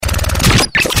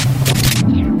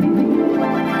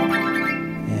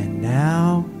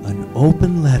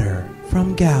open letter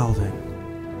from Galvin.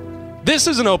 This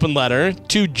is an open letter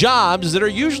to jobs that are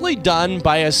usually done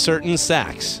by a certain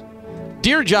sex.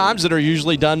 Dear jobs that are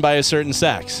usually done by a certain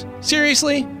sex.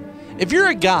 Seriously? If you're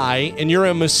a guy and you're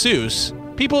a masseuse,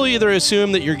 people either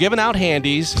assume that you're giving out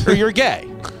handies or you're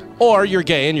gay. Or you're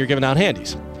gay and you're giving out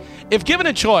handies. If given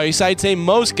a choice, I'd say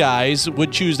most guys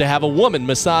would choose to have a woman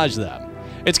massage them.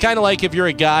 It's kind of like if you're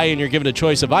a guy and you're given a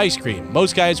choice of ice cream.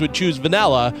 Most guys would choose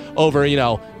vanilla over,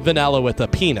 vanilla with a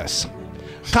penis.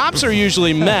 Cops are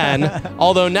usually men,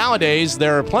 although nowadays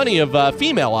there are plenty of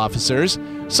female officers.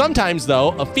 Sometimes,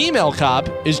 though, a female cop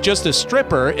is just a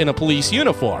stripper in a police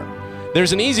uniform.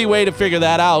 There's an easy way to figure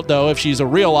that out, though, if she's a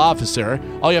real officer.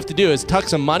 All you have to do is tuck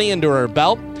some money into her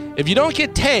belt. If you don't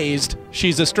get tased,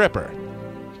 she's a stripper.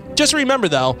 Just remember,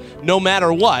 though, no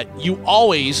matter what, you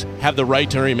always have the right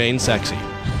to remain sexy.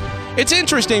 It's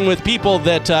interesting with people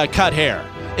that cut hair.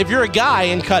 If you're a guy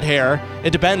and cut hair, it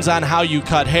depends on how you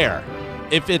cut hair.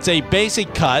 If it's a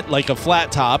basic cut, like a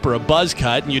flat top or a buzz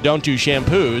cut, and you don't do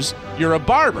shampoos, you're a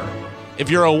barber. If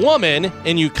you're a woman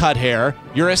and you cut hair,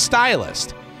 you're a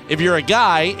stylist. If you're a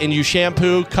guy and you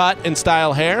shampoo, cut, and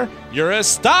style hair, you're a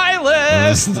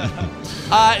stylist.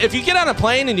 If you get on a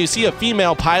plane and you see a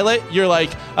female pilot, you're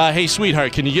like, hey,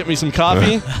 sweetheart, can you get me some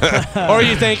coffee? Or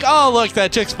you think, oh, look,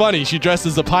 that chick's funny. She dressed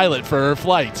as a pilot for her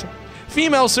flight.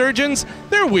 Female surgeons,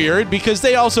 they're weird because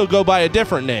they also go by a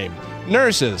different name.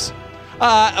 Nurses.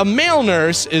 A male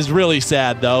nurse is really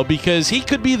sad, though, because he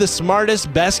could be the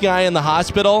smartest, best guy in the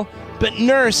hospital, but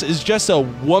nurse is just a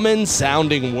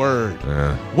woman-sounding word.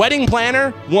 Wedding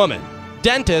planner, woman.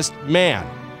 Dentist, man.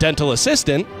 Dental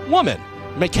assistant, woman.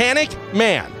 Mechanic,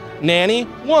 man. Nanny,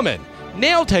 woman.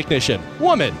 Nail technician,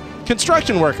 woman.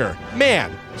 Construction worker,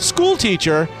 man. School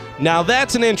teacher, now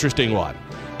that's an interesting one.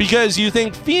 Because you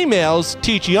think females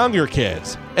teach younger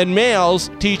kids, and males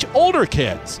teach older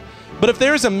kids. But if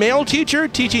there's a male teacher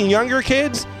teaching younger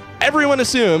kids, everyone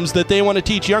assumes that they want to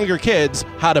teach younger kids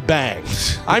how to bang.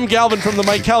 I'm Galvin from The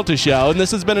Mike Calta Show, and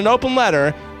this has been an open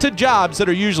letter to jobs that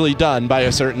are usually done by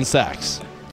a certain sex.